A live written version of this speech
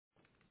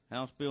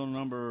House Bill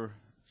number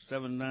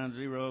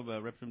 790 by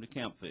Representative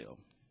Campfield.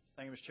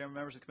 Thank you, Mr. Chairman.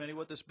 Members of the committee,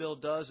 what this bill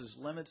does is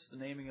limits the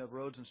naming of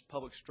roads and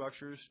public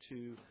structures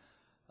to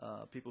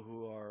people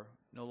who are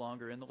no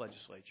longer in the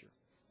legislature.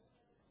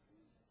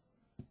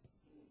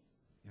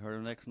 You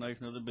heard an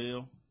explanation of the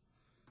bill.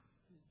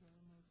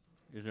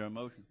 Is there a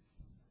motion?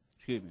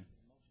 Excuse me.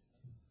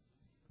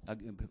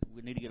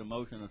 We need to get a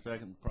motion and a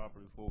second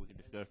properly before we can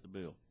discuss the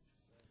bill.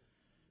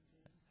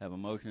 Have a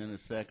motion and a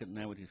second.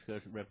 Now we discuss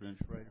it.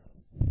 Representative Schrader.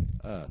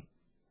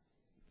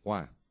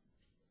 Why?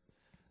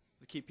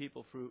 To keep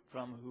people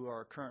from who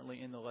are currently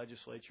in the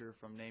legislature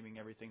from naming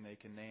everything they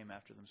can name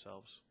after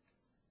themselves.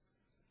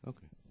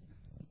 Okay.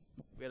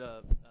 We had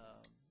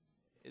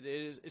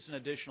it's an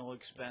additional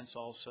expense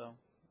also,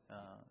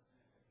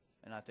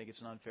 and I think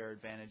it's an unfair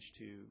advantage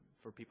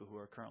for people who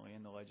are currently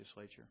in the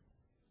legislature.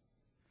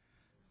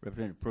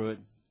 Representative Pruitt.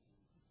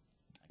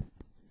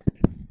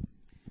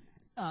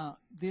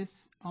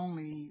 This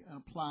only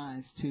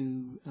applies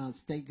to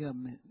state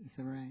government, is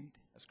that right?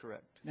 That's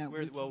correct. Now,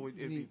 we'd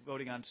be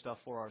voting on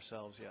stuff for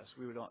ourselves, yes.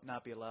 We would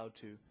not be allowed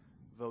to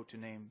vote to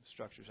name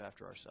structures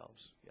after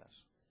ourselves,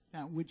 yes.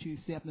 Now, would you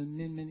accept an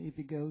amendment if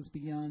it goes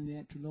beyond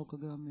that to local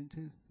government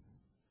too?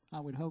 I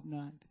would hope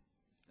not.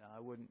 No, I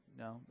wouldn't,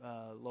 no.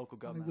 Local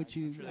government,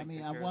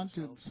 I want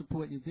to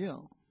support your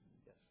bill.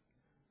 Yes.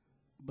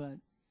 But,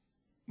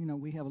 you know,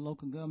 we have a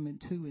local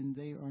government too, and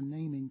they are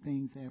naming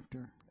things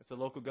after. If the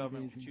local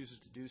government chooses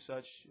to do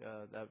such,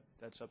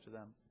 that's up to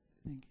them.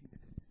 Thank you.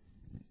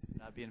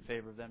 And I'd be in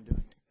favor of them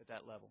doing it at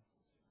that level.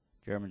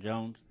 Chairman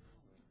Jones.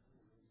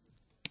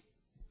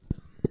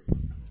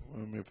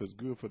 Well, I mean, if it's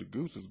good for the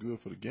goose, it's good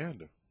for the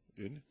gander,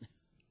 isn't it?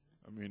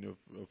 I mean,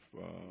 if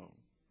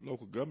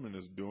local government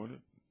is doing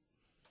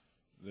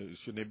it,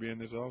 shouldn't they be in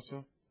this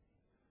also?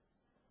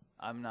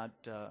 I'm not.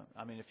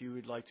 I mean, if you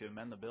would like to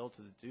amend the bill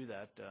to do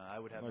that, I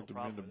would have no problem.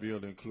 I'd like to amend the bill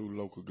to include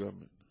local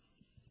government,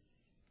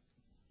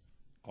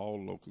 all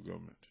local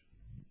government.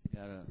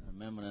 Got an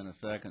amendment and a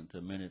second to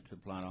amend it to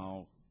apply to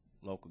all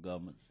local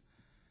governments.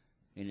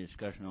 Any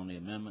discussion on the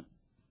amendment?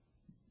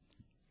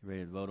 You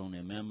ready to vote on the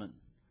amendment?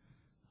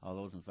 All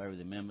those in favor of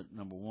the amendment,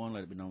 number one,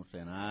 let it be known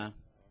saying aye.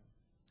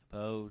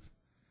 Opposed?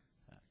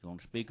 You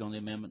want to speak on the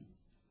amendment?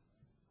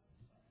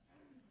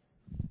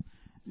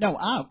 No,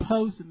 I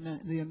oppose the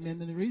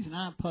amendment. The reason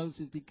I oppose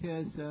it is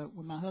because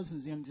when my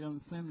husband was in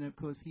Jones Seminary, of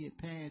course, he had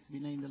passed to be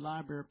named the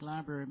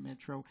library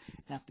metro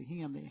after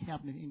him. They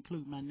happened to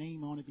include my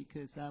name on it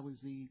because I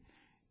was the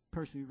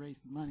person who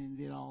raised the money and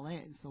did all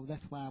that. And so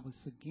that's why I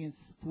was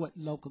against what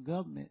local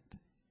government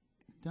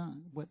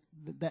done.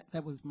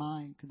 That was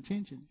my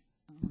contention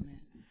on that.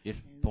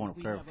 Just point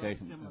of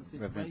clarification,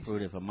 Representative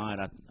Pruitt, if I might,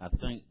 I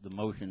think the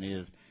motion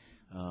is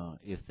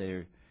if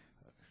they're,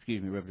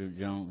 Representative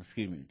Jones,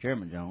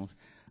 Chairman Jones,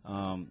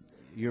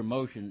 your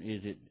motion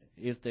is it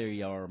if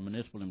they are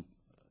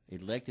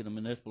elected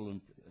municipal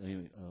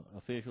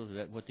officials, is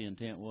that what the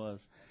intent was?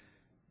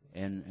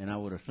 And I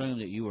would assume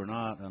that you were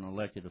not an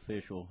elected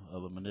official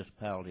of a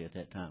municipality at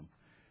that time.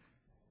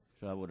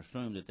 So I would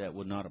assume that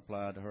would not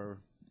apply to her.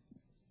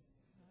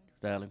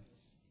 Sally?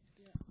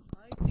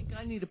 I think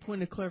I need a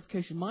point of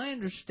clarification. My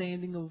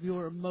understanding of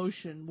your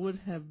motion would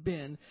have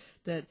been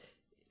that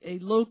a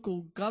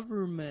local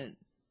government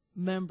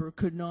member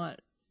could not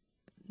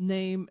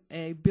name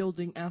a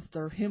building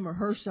after him or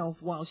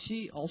herself while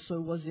she also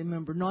was a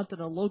member. Not that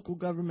a local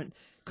government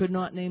could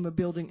not name a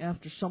building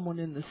after someone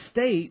in the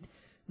state,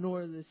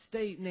 nor the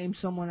state name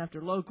someone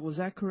after local. Is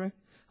that correct?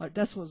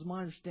 That was my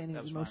understanding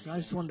of the motion. I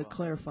just wanted to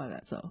clarify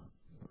that. So,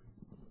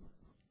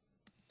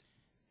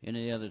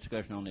 any other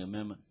discussion on the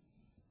amendment?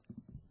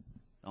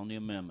 On the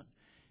amendment.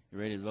 You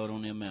ready to vote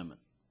on the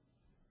amendment?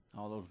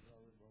 All those?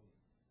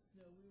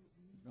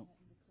 No.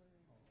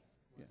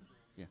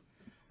 Yeah.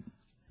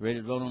 Ready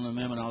to vote on the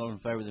amendment? All those in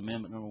favor of the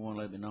amendment, number one,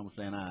 let it be known by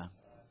saying aye.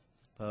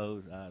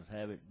 Opposed? Ayes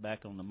have it.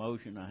 Back on the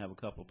motion. I have a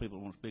couple of people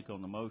who want to speak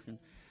on the motion.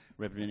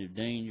 Representative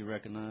Dean, you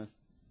recognize.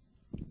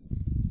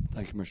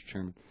 Thank you, Mr.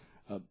 Chairman.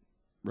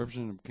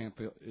 Representative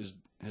Campfield,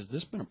 has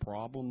this been a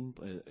problem?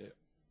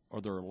 Are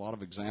there a lot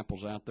of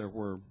examples out there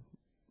where?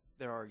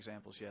 There are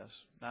examples,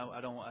 yes. Now,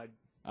 I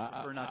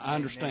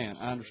understand.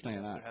 I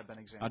understand. Yes, there have been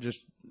examples.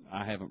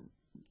 I haven't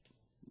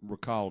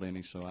recalled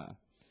any, so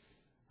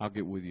I'll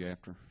get with you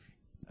after.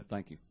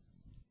 Thank you.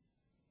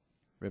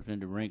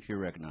 Representative Rinks, you're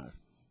recognized.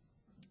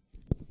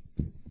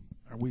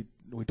 Are we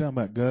talking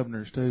about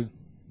governors too?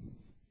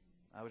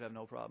 I would have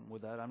no problem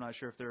with that. I'm not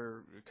sure if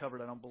they're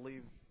covered. I'm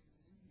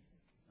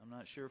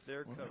not sure if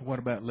they're covered. What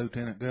about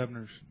lieutenant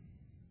governors?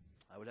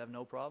 I would have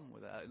no problem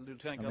with that.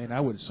 I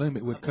would assume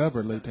it would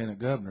cover lieutenant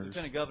governors.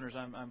 Lieutenant governors,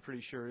 I'm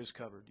pretty sure is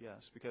covered,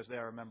 yes, because they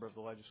are a member of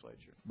the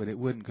legislature. But it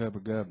wouldn't cover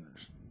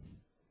governors. If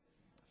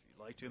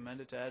you'd like to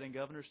amend it to add in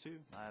governors too,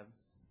 I have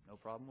no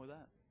problem with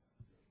that.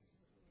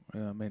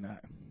 Well,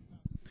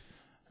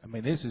 I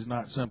mean, this is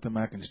not something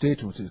my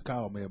constituents has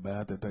called me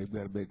about that they've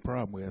got a big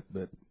problem with.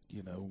 But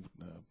you know,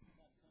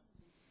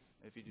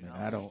 if you do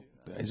not,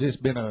 has this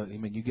been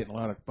you getting a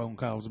lot of phone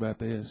calls about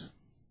this?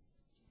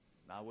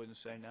 I wouldn't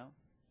say no.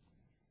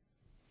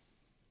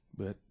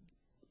 But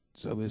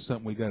So it's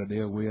something we got to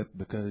deal with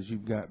because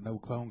you've got no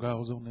phone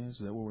calls on this?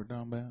 Is that what we're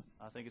talking about?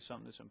 I think it's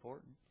something that's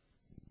important.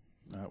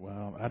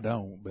 Well, I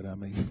don't, but I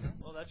mean.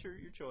 Well, that's your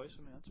choice.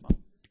 I mean, that's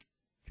fine.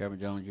 Chairman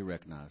Jones, you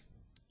recognize.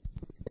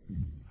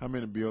 How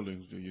many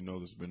buildings do you know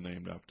that's been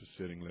named after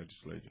sitting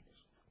legislators?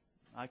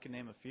 I can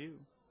name a few.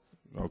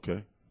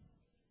 Okay.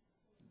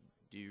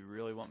 Do you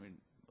really want me?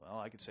 Well,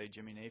 I could say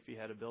Jimmy Nafee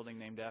had a building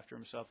named after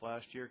himself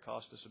last year.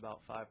 Cost us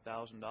about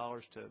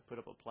 $5,000 to put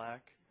up a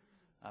plaque.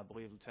 I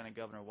believe Lieutenant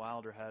Governor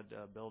Wilder had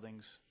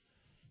buildings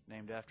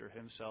named after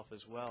himself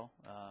as well,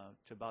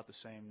 to about the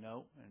same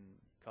note, and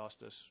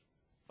cost us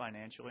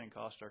financially and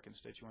cost our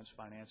constituents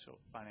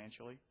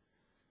financially.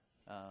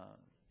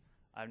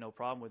 I have no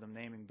problem with them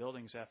naming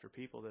buildings after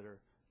people that are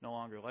no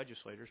longer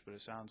legislators, but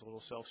it sounds a little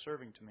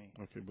self-serving to me.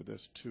 Okay, but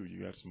that's two.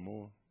 You got some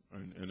more?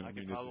 And I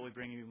can probably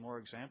bring you more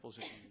examples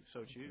if you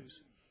so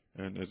choose.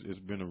 And it's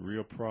been a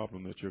real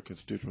problem that your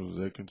constituents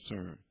are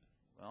concerned.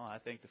 Well, I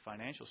think the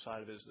financial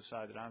side of it is the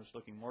side that I was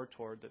looking more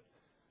toward, that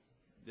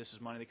this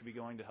is money that could be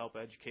going to help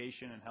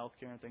education and health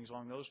care and things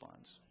along those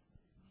lines.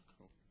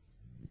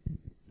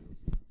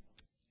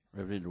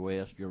 Representative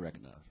West, you're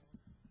recognized.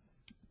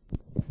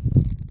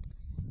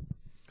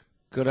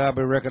 Could I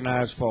be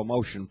recognized for a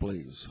motion,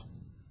 please?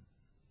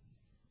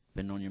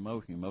 Depending on your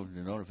motion's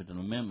in order. If it's an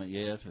amendment,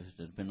 yes. If it's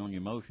depending on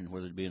your motion,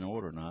 whether it be in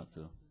order or not.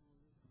 So,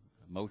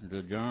 a motion to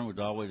adjourn was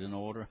always in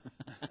order.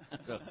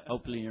 So,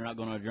 hopefully, you're not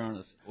going to adjourn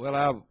us.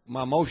 Well,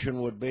 my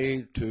motion would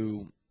be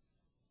to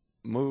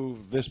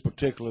move this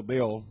particular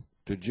bill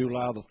to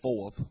July the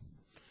 4th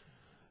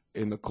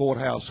in the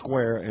courthouse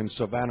square in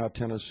Savannah,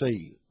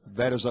 Tennessee.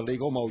 That is a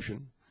legal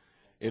motion.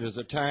 It is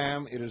a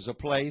time. It is a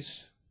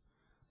place.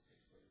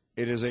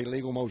 It is a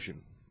legal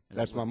motion.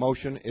 That's my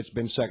motion. It's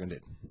been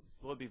seconded.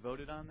 Will it be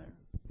voted on there?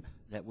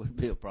 That would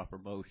be a proper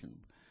motion.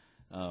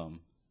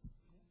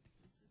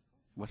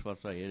 What's what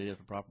I say? It is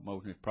a proper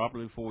motion. It's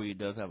properly before you. It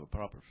does have a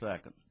proper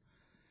second.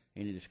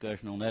 Any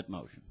discussion on that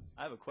motion?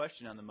 I have a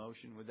question on the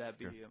motion. Would that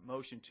be a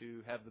motion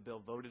to have the bill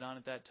voted on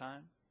at that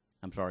time?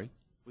 I'm sorry?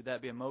 Would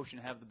that be a motion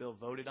to have the bill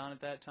voted on at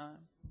that time?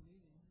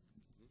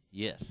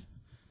 Yes.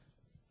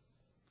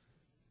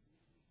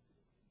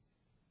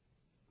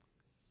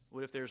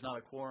 What if there's not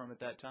a quorum at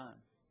that time?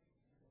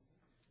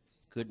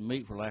 Couldn't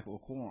meet for lack of a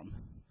quorum.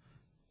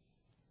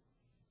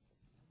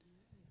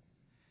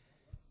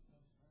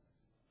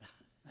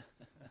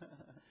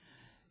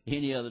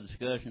 Any other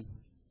discussion?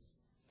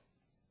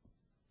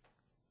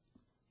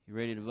 You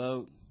ready to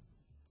vote?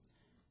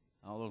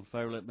 All those in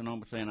favor, let me know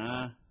by saying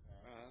aye. Aye.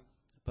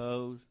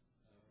 Opposed?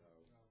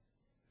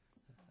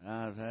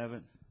 Ayes have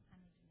it.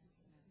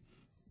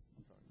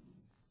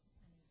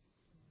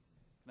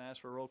 Can I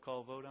ask for a roll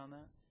call vote on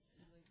that?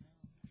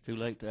 It's too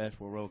late to ask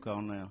for a roll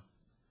call now.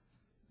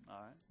 All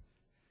right.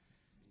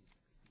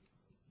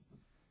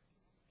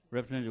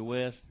 Representative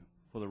West,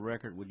 for the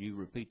record, would you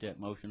repeat that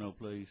motion, oh,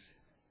 please?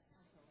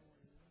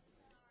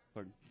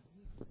 Pardon?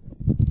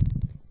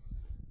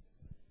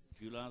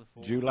 July the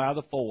 4th. July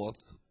the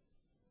 4th,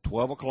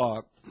 12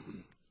 o'clock,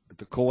 at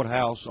the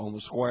courthouse on the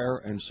square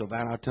in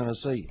Savannah,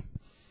 Tennessee.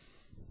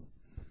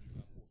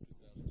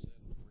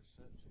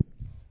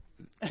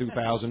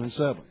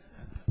 2007.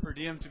 Per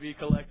diem to be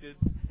collected.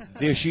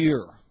 This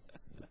year.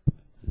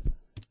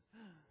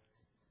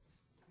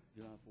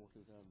 July 4th,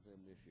 2007,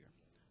 this year.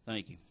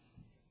 Thank you.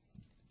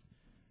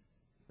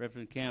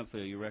 Representative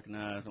Campfield, you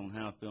recognize on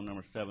House Bill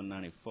number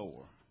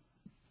 794.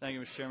 Thank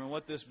you, Mr. Chairman.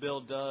 What this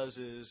bill does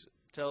is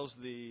tells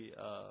the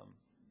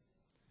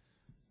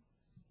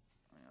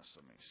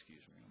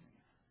excuse me.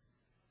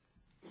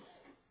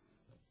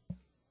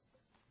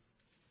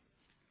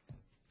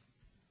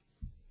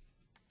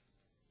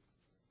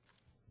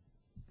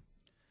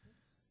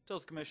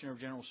 Tells the Commissioner of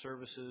General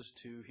Services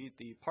to heat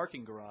the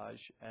parking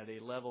garage at a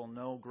level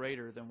no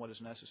greater than what is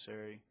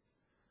necessary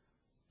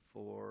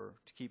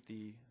to keep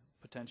the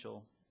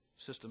potential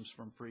systems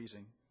from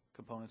freezing,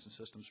 components and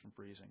systems from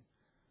freezing.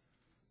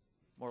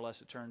 More or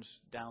less, it turns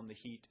down the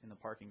heat in the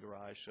parking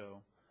garage,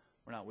 so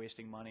we're not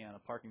wasting money on a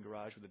parking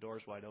garage with the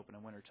doors wide open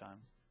in wintertime.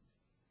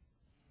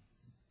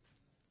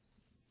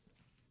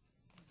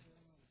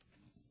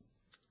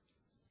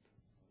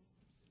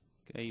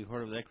 Okay, you've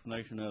heard of the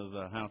explanation of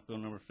House Bill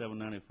number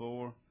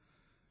 794.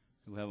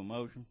 Do we have a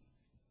motion?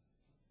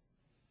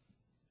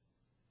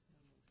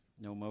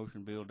 No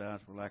motion. Bill dies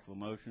for lack of a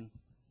motion.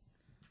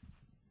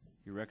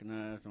 You're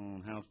recognized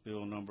on House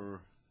Bill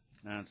number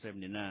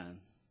 979.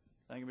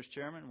 Thank you, Mr.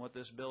 Chairman. What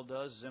this bill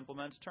does is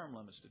implements term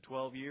limits to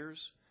 12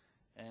 years,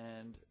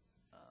 and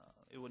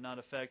it would not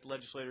affect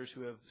legislators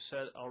who have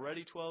set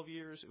already 12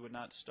 years. It would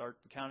not start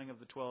the counting of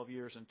the 12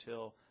 years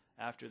until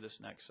after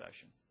this next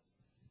session.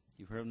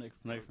 You've heard the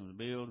explanation of the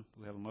bill. Do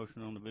we have a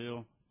motion on the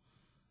bill?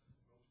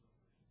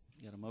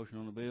 You got a motion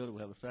on the bill. Do we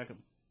have a second?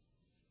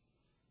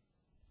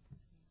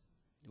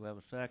 Do we have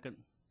a second?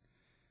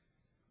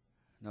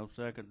 No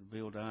second. The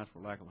bill dies for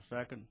lack of a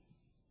second.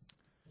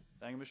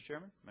 Thank you, Mr.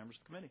 Chairman. Members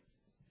of the committee.